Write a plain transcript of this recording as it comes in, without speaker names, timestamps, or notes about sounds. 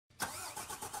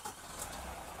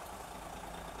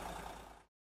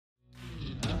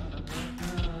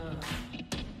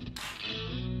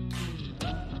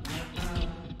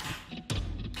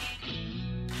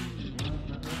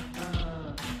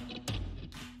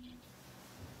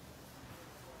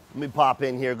Let me pop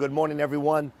in here. Good morning,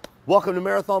 everyone. Welcome to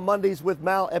Marathon Mondays with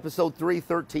Mal, episode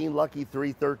 313, lucky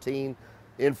 313,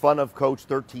 in front of Coach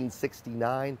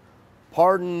 1369.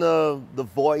 Pardon the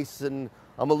voice, and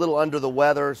I'm a little under the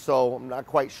weather, so I'm not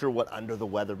quite sure what under the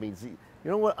weather means. You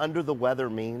know what under the weather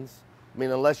means? I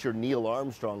mean, unless you're Neil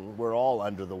Armstrong, we're all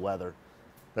under the weather.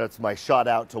 That's my shout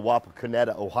out to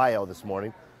Wapakoneta, Ohio this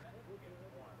morning.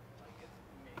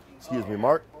 Excuse me,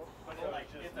 Mark.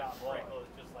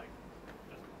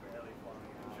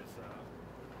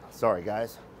 Sorry,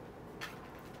 guys.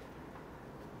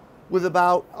 With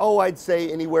about, I'd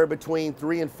say anywhere between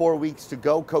 3 and 4 weeks to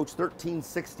go, Coach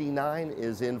 1369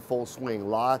 is in full swing.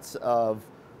 Lots of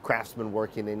craftsmen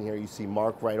working in here. You see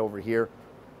Mark right over here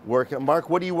working. Mark,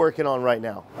 what are you working on right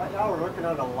now? Right now we're working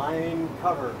on a line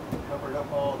cover. Covered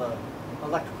up all the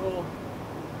electrical,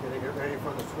 getting it ready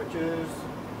for the switches,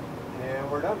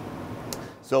 and we're done.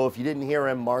 So if you didn't hear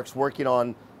him, Mark's working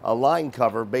on a line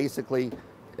cover. Basically,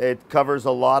 it covers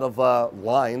a lot of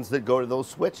lines that go to those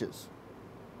switches.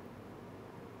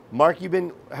 Mark,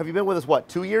 have you been with us, what,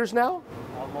 2 years now?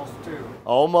 Almost 2.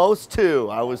 Almost 2.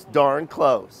 I was darn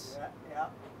close. Yeah.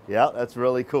 Yeah, that's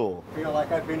really cool. Feel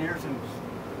like I've been here since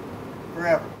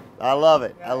forever. I love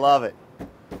it. I love it.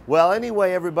 Well,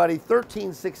 anyway, everybody,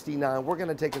 1369, we're going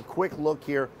to take a quick look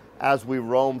here as we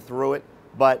roam through it.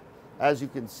 But as you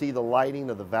can see, the lighting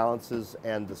of the valances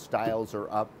and the styles are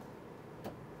up.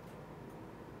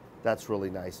 That's really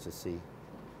nice to see.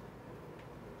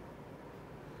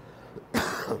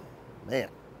 Man,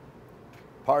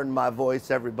 pardon my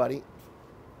voice, everybody.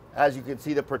 As you can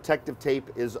see, the protective tape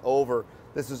is over.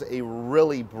 This is a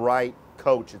really bright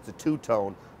coach. It's a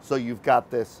two-tone. So you've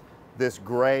got this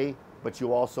gray, but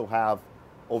you also have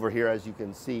over here, as you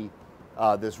can see,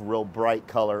 this real bright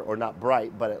color, or not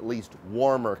bright, but at least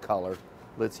warmer color.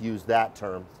 Let's use that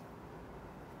term.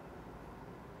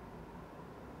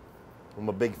 I'm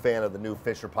a big fan of the new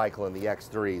Fisher-Paykel and the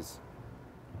X3s.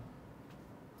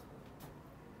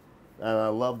 And I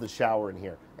love the shower in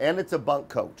here. And it's a bunk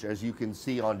coach, as you can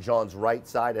see on John's right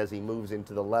side as he moves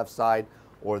into the left side,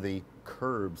 or the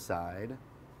curb side.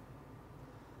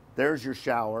 There's your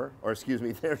shower, or excuse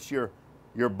me, there's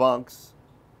your bunks.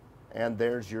 And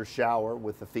there's your shower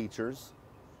with the features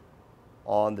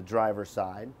on the driver's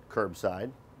side, curb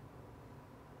side.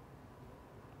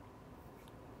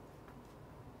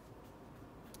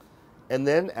 And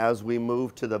then as we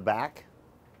move to the back,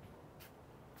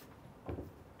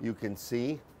 you can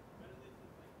see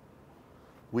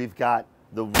we've got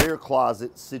the rear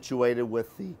closet situated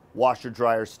with the washer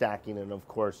dryer stacking, and of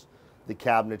course the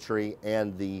cabinetry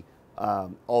and the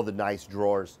all the nice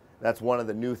drawers. That's one of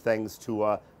the new things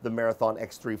to the Marathon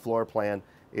X3 floor plan,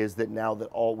 is that now that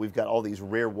we've got all these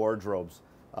rear wardrobes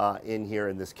in here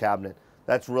in this cabinet.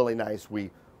 That's really nice.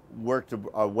 We worked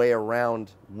our way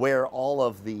around where all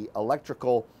of the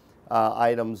electrical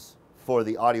items for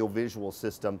the audio-visual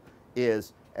system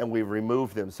is, and we've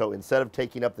removed them. So instead of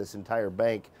taking up this entire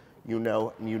bank, you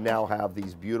now have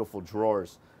these beautiful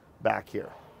drawers back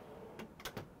here.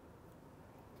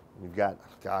 You've got,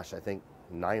 gosh, I think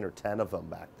 9 or 10 of them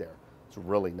back there. It's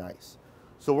really nice.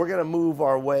 So we're gonna move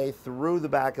our way through the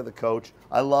back of the coach.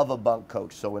 I love a bunk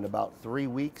coach, so in about 3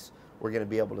 weeks, we're gonna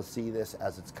be able to see this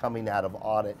as it's coming out of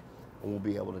audit, and we'll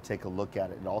be able to take a look at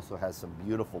it. It also has some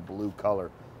beautiful blue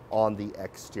color on the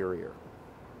exterior.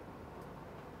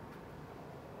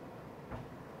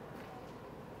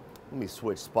 Let me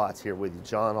switch spots here with you,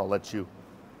 John. I'll let you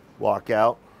walk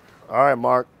out. All right,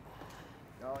 Mark.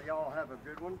 Y'all have a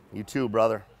good one. You too,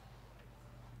 brother.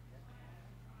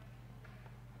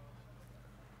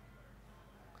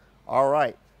 All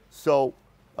right, so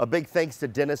a big thanks to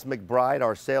Dennis McBride,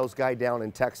 our sales guy down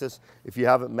in Texas. If you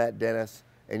haven't met Dennis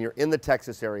and you're in the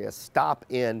Texas area, stop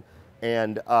in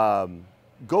and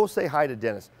go say hi to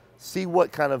Dennis. See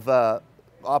what kind of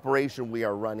operation we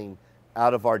are running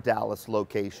out of our Dallas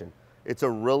location. It's a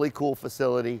really cool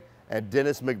facility, and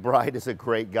Dennis McBride is a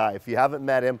great guy. If you haven't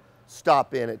met him,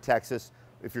 stop in at Texas.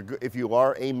 If you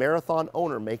are a marathon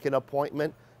owner, make an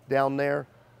appointment down there.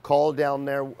 Call down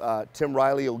there. Tim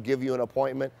Riley will give you an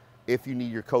appointment if you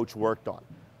need your coach worked on.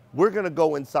 We're going to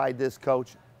go inside this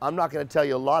coach. I'm not going to tell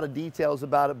you a lot of details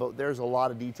about it, but there's a lot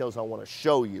of details I want to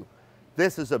show you.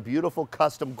 This is a beautiful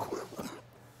custom,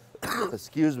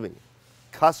 excuse me,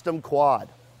 custom quad.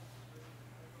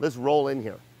 Let's roll in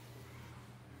here.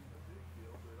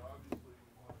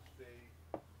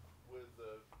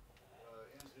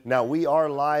 Now we are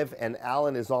live and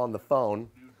Alan is on the phone.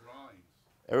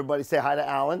 Everybody say hi to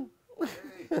Alan.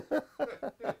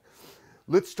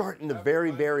 Let's start in the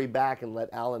very, very back and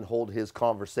let Alan hold his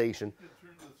conversation.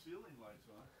 Turn the ceiling lights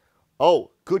on. Oh,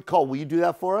 good call. Will you do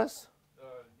that for us?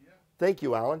 Yeah. Thank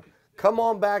you, Alan. Come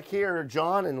on back here,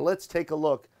 John, and let's take a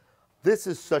look. This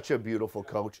is such a beautiful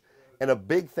coach. And a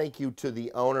big thank you to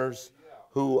the owners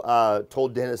who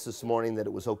told Dennis this morning that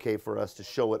it was okay for us to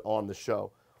show it on the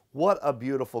show. What a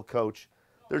beautiful coach.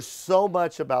 There's so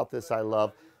much about this I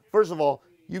love. First of all,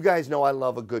 you guys know I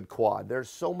love a good quad. There's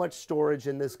so much storage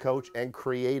in this coach and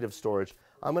creative storage.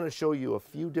 I'm going to show you a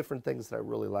few different things that I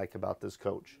really like about this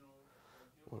coach.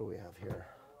 What do we have here?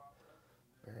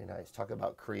 Very nice. Talk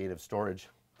about creative storage.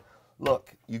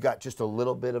 Look, you got just a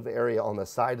little bit of area on the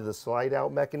side of the slide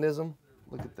out mechanism.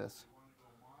 Look at this.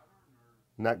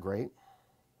 Isn't that great?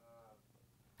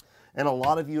 And a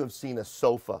lot of you have seen a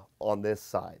sofa on this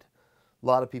side. A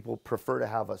lot of people prefer to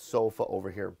have a sofa over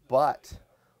here, but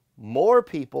more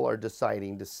people are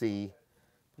deciding to see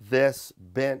this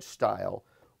bench style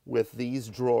with these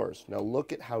drawers. Now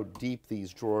look at how deep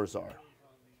these drawers are.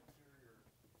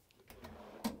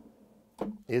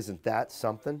 Isn't that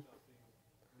something?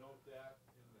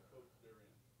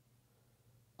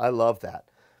 I love that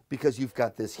because you've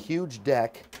got this huge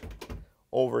deck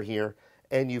over here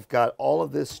and you've got all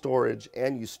of this storage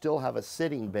and you still have a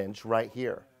sitting bench right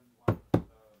here.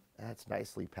 That's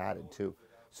nicely padded too.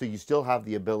 So you still have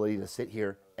the ability to sit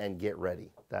here and get ready.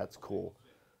 That's cool.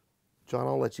 John,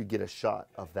 I'll let you get a shot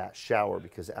of that shower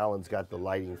because Alan's got the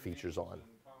lighting features on.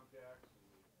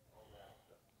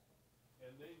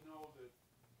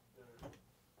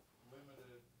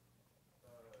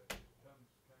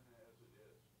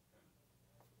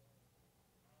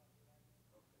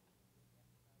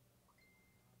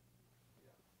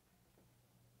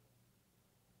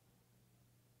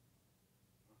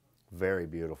 Very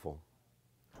beautiful.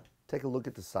 Take a look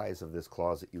at the size of this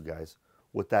closet, you guys.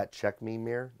 With that check me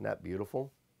mirror, isn't that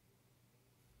beautiful?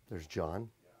 There's John.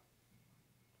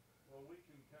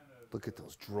 Look at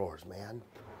those drawers, man.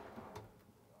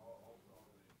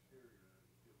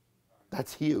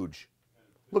 That's huge.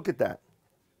 Look at that.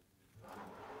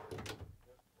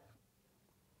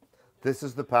 This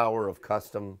is the power of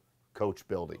custom coach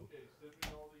building.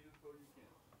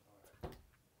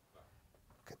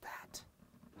 Look at that.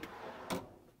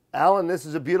 Alan, this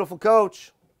is a beautiful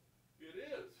coach. It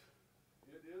is.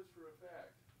 It is for a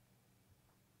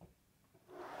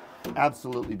fact.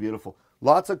 Absolutely beautiful.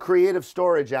 Lots of creative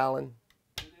storage, Alan.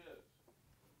 It is.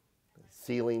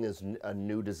 Ceiling is a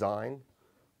new design.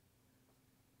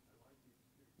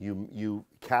 You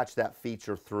catch that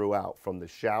feature throughout, from the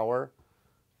shower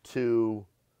to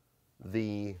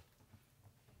the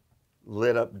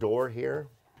lit up door here.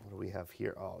 What do we have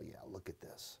here? Oh yeah, look at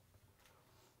this.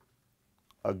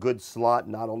 A good slot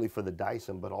not only for the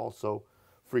Dyson, but also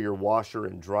for your washer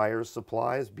and dryer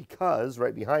supplies, because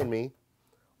right behind me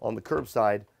on the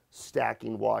curbside,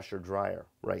 stacking washer dryer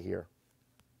right here.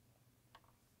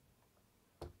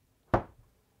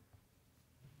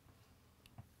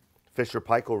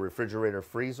 Fisher-Paykel refrigerator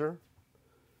freezer.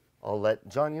 I'll let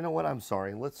John, you know what? I'm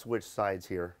sorry. Let's switch sides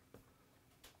here.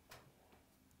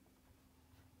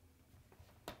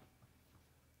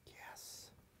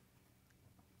 Yes.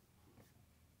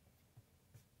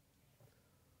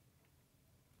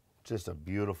 Just a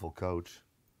beautiful coach.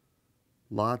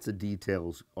 Lots of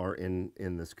details are in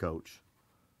this coach.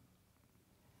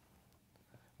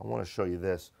 I want to show you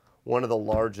this. One of the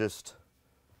largest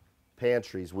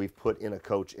pantries we've put in a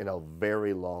coach in a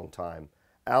very long time.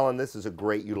 Alan, this is a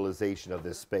great utilization of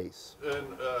this space. And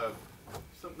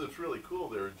something that's really cool,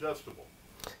 they're adjustable.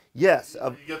 Yes.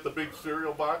 You get the big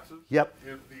cereal boxes. Yep.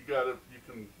 You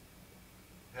can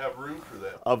have room for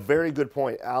that. A very good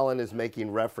point. Alan is making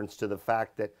reference to the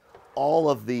fact that all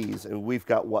of these, and we've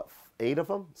got what, 8 of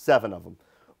them? 7 of them.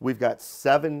 We've got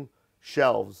 7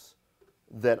 shelves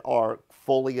that are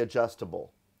fully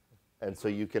adjustable. And so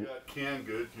you can... got canned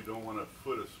goods, you don't want a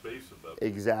foot of space above it.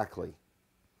 Exactly.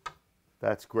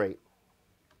 That's great.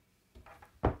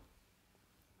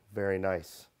 Very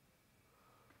nice.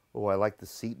 Oh, I like the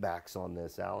seat backs on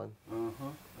this, Alan. Uh-huh.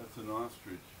 That's an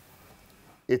ostrich.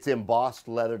 It's embossed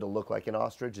leather to look like an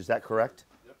ostrich. Is that correct?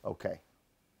 Yep. Okay.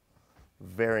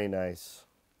 Very nice.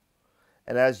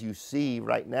 And as you see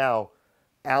right now,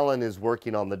 Alan is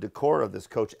working on the decor of this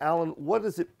coach. Alan, what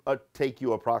does it take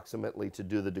you approximately to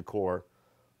do the decor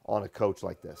on a coach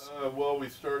like this? Well, we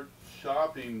start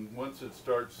shopping once it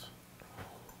starts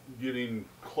getting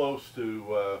close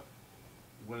to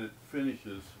when it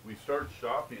finishes. We start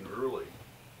shopping early.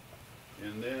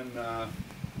 And then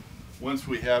once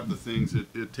we have the things,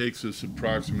 it takes us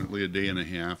approximately a day and a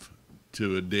half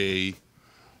to a day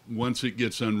once it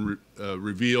gets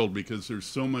revealed, because there's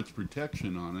so much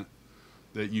protection on it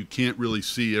that you can't really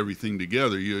see everything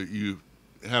together. You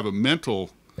have a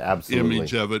mental Absolutely.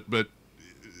 image of it, but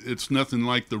it's nothing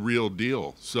like the real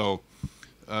deal. So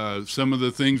Some of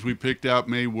the things we picked out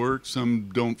may work, some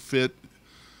don't fit.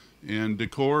 And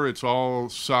decor, it's all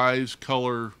size,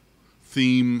 color,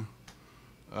 theme.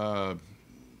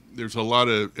 There's a lot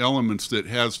of elements that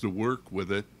has to work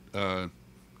with it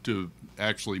to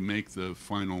actually make the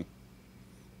final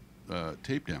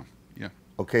tape down. Yeah.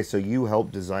 Okay, so you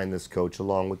helped design this coach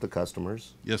along with the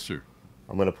customers. Yes, sir.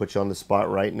 I'm going to put you on the spot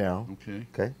right now. Okay.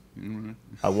 Okay. All right.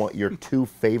 I want your 2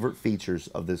 favorite features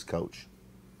of this coach.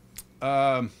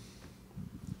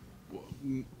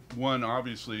 One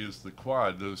obviously is the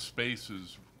quad. The space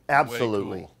is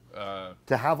Absolutely. way cool.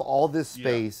 To have all this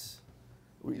space,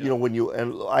 you know, when you,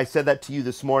 and I said that to you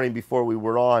this morning before we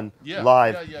were on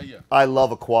live. Yeah. I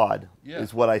love a quad, Yeah,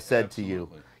 is what I said to you.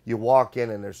 You walk in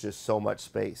and there's just so much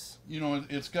space. You know,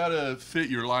 it's got to fit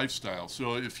your lifestyle.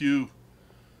 So if you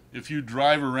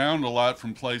drive around a lot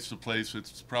from place to place,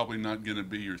 it's probably not going to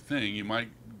be your thing. You might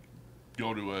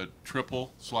go to a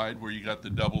triple slide where you got the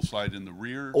double slide in the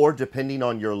rear. Or depending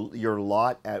on your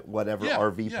lot at whatever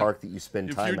RV park that you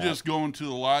spend time at. If you're just going to the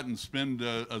lot and spend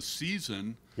a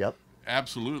season,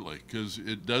 absolutely, because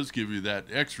it does give you that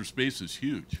extra space is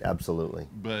huge. Absolutely.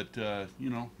 But, you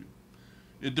know,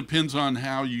 it depends on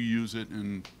how you use it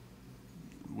and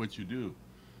what you do.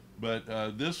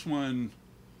 But this one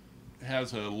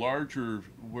has a larger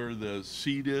where the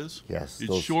seat is. Yes,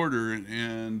 it's shorter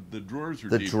and the drawers are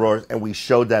deeper. Drawers, and we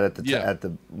showed that at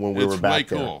the when we were back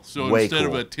there. It's way cool. So instead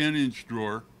of a 10-inch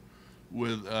drawer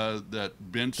with that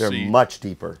bench seat, they're much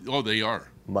deeper. Oh, they are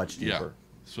much deeper. Yeah.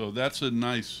 So that's a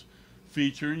nice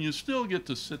feature, and you still get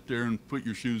to sit there and put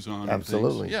your shoes on.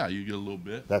 Absolutely. Yeah, you get a little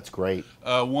bit. That's great.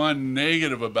 One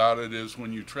negative about it is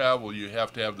when you travel, you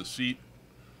have to have the seat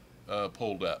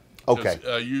pulled up. Okay.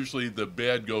 Usually the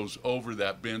bed goes over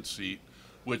that bench seat,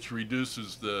 which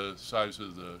reduces the size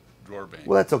of the drawer bank.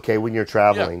 Well, that's okay when you're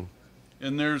traveling. Yeah.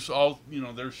 And there's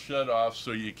there's shut offs,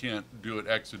 so you can't do it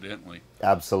accidentally.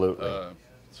 Absolutely.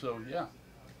 So yeah.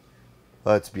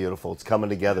 Well, that's beautiful. It's coming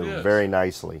together very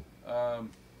nicely.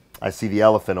 I see the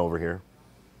elephant over here.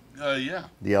 Yeah.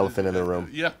 The elephant in the room.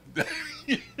 Yeah.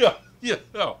 Yeah.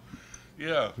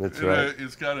 That's and, right.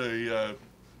 It's got a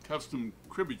custom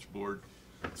cribbage board.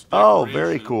 Oh,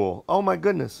 very cool. Oh, my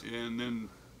goodness. And then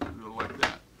like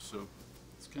that. So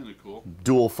it's kind of cool.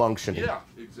 Dual functioning. Yeah,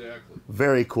 exactly.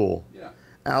 Very cool. Yeah.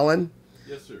 Alan?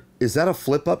 Yes, sir. Is that a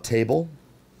flip-up table?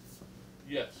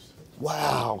 Yes.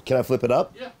 Wow. Can I flip it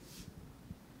up? Yeah.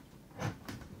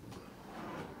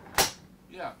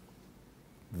 Yeah.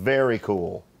 Very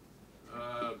cool.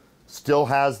 Still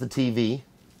has the TV.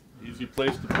 Easy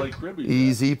place to play cribbage.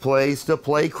 Easy place to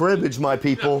play cribbage, my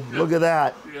people. Look at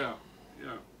that. Yeah.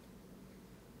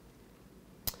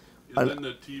 And then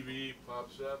the TV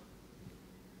pops up.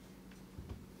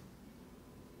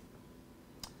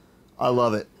 I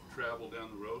love it. Travel down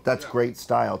the road. That's great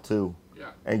style too.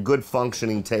 Yeah. And good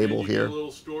functioning table and you here. Get a little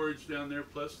storage down there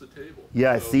plus the table.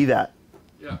 Yeah, so, I see that.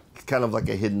 Yeah. It's kind of like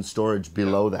a hidden storage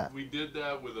below that. We did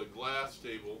that with a glass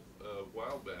table a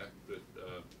while back, but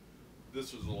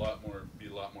this is a lot more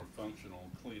functional,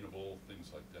 cleanable,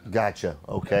 things like that. Gotcha.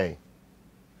 Okay.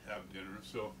 Have dinner.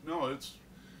 So no,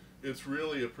 it's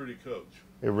really a pretty coach.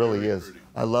 It really Very is. pretty.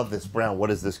 I love this brown.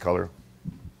 What is this color?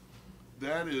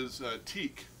 That is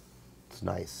teak. It's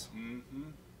nice. Mm-hmm.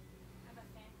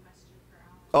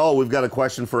 Oh, we've got a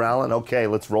question for Alan? Okay,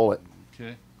 let's roll it.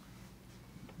 Okay.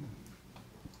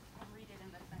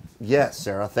 Yes,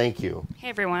 Sarah, thank you. Hey,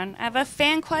 everyone. I have a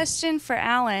fan question for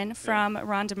Alan from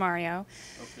Ron DeMario.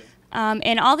 Okay.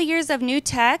 In all the years of new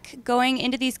tech going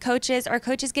into these coaches, are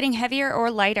coaches getting heavier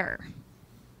or lighter?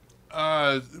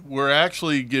 We're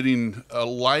actually getting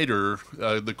lighter.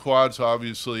 The quads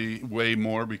obviously weigh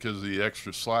more because of the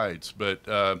extra slides,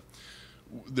 but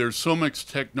there's so much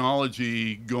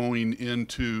technology going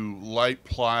into light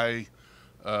ply.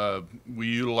 We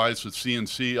utilize the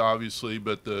CNC obviously,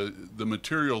 but the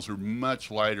materials are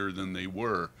much lighter than they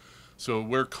were. So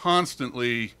we're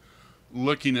constantly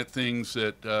looking at things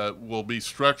that will be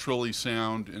structurally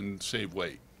sound and save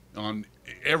weight on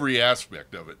every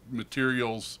aspect of it.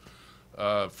 Materials,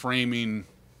 framing,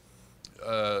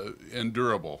 and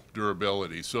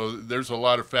durability. So there's a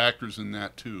lot of factors in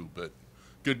that too, but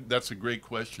good. That's a great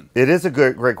question. It is a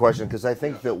great question because I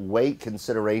think that weight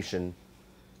consideration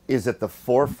is at the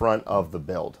forefront of the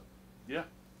build. Yeah.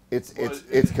 It's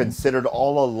considered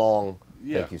all along.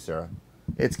 Yeah. Thank you, Sarah.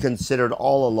 It's considered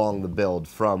all along the build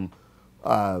from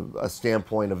a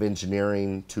standpoint of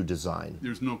engineering to design.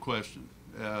 There's no question.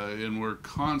 And we're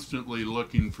constantly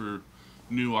looking for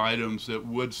new items that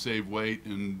would save weight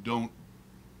and don't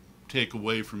take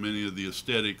away from any of the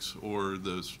aesthetics or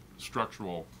the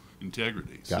structural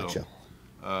integrity. Gotcha.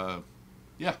 So,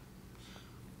 yeah.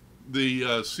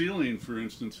 The ceiling, for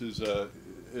instance, is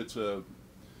it's a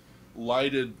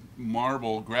lighted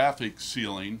marble graphic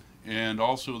ceiling, and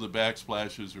also the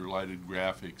backsplashes are lighted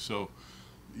graphic, so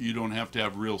you don't have to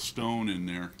have real stone in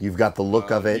there. You've got the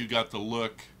look of it. You got the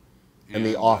look and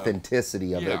the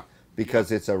authenticity of yeah, it,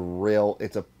 because yeah. it's a real,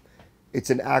 it's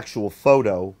an actual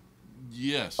photo.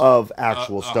 Yes. Of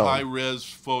actual stone. A high-res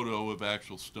photo of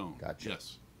actual stone. Gotcha.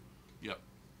 Yes. Yep.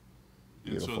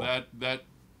 Beautiful. And so that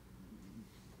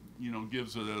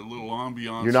gives it a little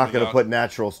ambiance. You're not going to put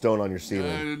natural stone on your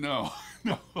ceiling. No.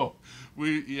 No.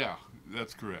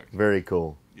 That's correct. Very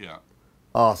cool. Yeah.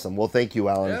 Awesome. Well, thank you,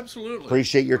 Alan. Absolutely.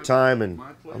 Appreciate your time, and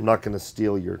my pleasure. I'm not going to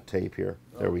steal your tape here.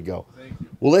 There we go. Thank you.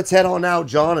 Well, let's head on out,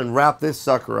 John, and wrap this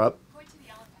sucker up. Point to the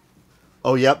elephant.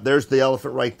 Oh, yep, there's the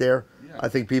elephant right there. Yeah. I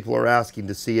think people are asking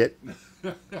to see it.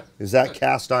 Is that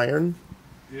cast iron?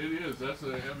 It is. That's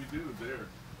a heavy dude there.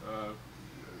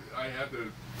 I had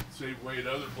to save weight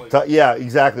other places. Yeah,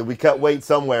 exactly. We cut weight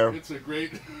somewhere. It's a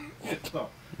great,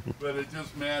 but it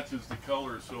just matches the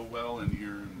color so well in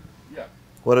here. And yeah.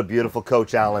 What a beautiful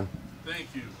coach, Alan.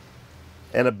 Thank you.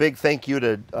 And a big thank you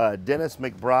to Dennis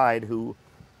McBride, who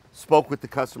spoke with the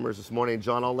customers this morning.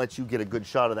 John, I'll let you get a good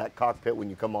shot of that cockpit when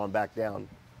you come on back down.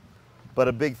 But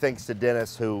a big thanks to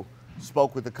Dennis, who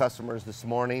spoke with the customers this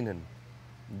morning and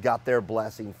got their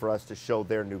blessing for us to show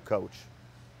their new coach.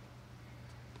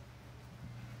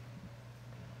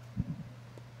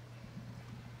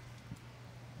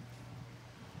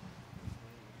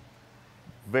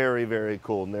 Very, very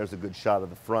cool. And there's a good shot of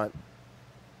the front.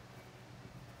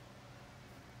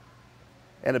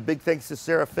 And a big thanks to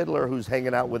Sarah Fiddler, who's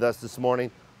hanging out with us this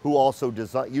morning, who also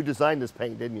designed this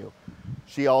paint, didn't you?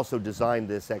 She also designed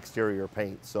this exterior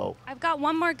paint. So I've got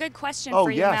one more good question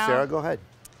for you, yeah, Mal. Sarah, go ahead.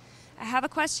 I have a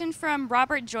question from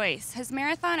Robert Joyce. Has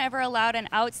Marathon ever allowed an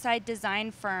outside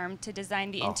design firm to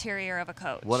design the interior of a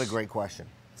coach? What a great question.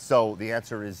 So the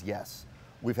answer is yes.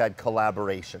 We've had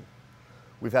collaboration.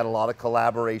 We've had a lot of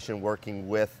collaboration working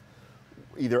with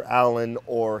either Alan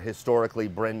or historically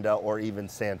Brenda or even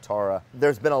Santara.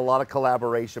 There's been a lot of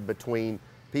collaboration between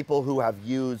people who have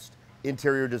used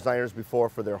interior designers before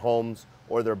for their homes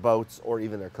or their boats or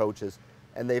even their coaches,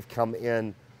 and they've come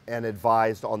in and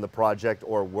advised on the project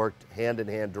or worked hand in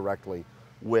hand directly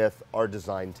with our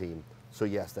design team. So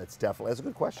yes, that's a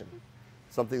good question.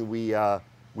 Something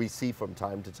we see from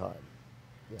time to time.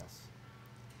 Yes.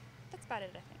 That's about it,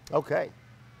 I think. Okay.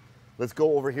 Let's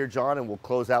go over here, John, and we'll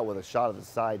close out with a shot of the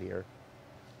side here.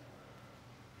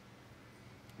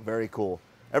 Very cool.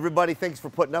 Everybody, thanks for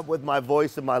putting up with my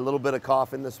voice and my little bit of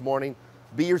coughing this morning.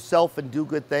 Be yourself and do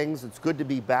good things. It's good to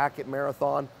be back at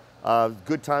Marathon.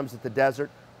 Good times at the desert.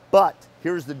 But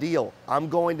here's the deal. I'm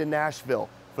going to Nashville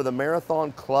for the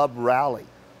Marathon Club Rally.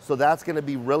 So that's going to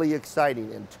be really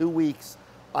exciting. In 2 weeks,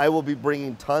 I will be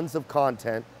bringing tons of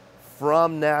content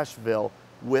from Nashville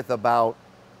with about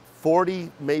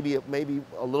 40, maybe a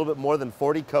little bit more than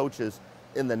 40 coaches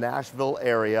in the Nashville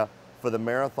area for the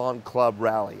Marathon Club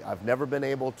Rally. I've never been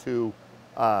able to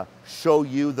show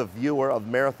you, the viewer of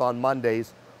Marathon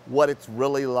Mondays, what it's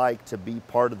really like to be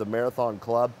part of the Marathon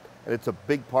Club. And it's a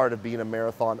big part of being a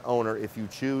marathon owner if you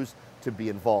choose to be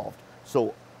involved.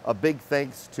 So a big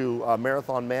thanks to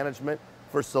Marathon Management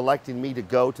for selecting me to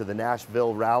go to the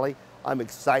Nashville Rally. I'm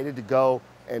excited to go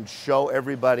and show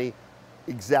everybody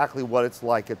exactly what it's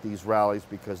like at these rallies,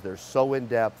 because they're so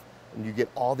in-depth and you get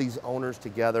all these owners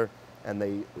together,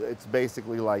 and it's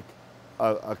basically like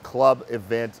a club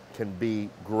event can be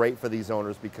great for these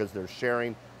owners because they're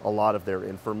sharing a lot of their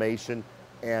information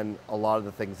and a lot of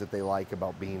the things that they like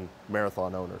about being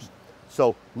marathon owners.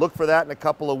 So look for that in a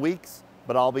couple of weeks,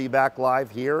 but I'll be back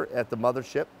live here at the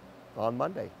mothership on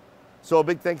Monday. So a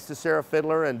big thanks to Sarah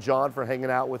Fiddler and John for hanging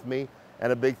out with me,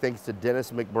 and a big thanks to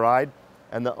Dennis McBride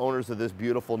and the owners of this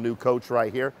beautiful new coach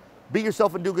right here. Be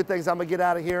yourself and do good things. I'm gonna get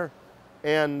out of here.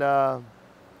 And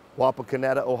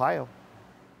Wapakoneta, Ohio.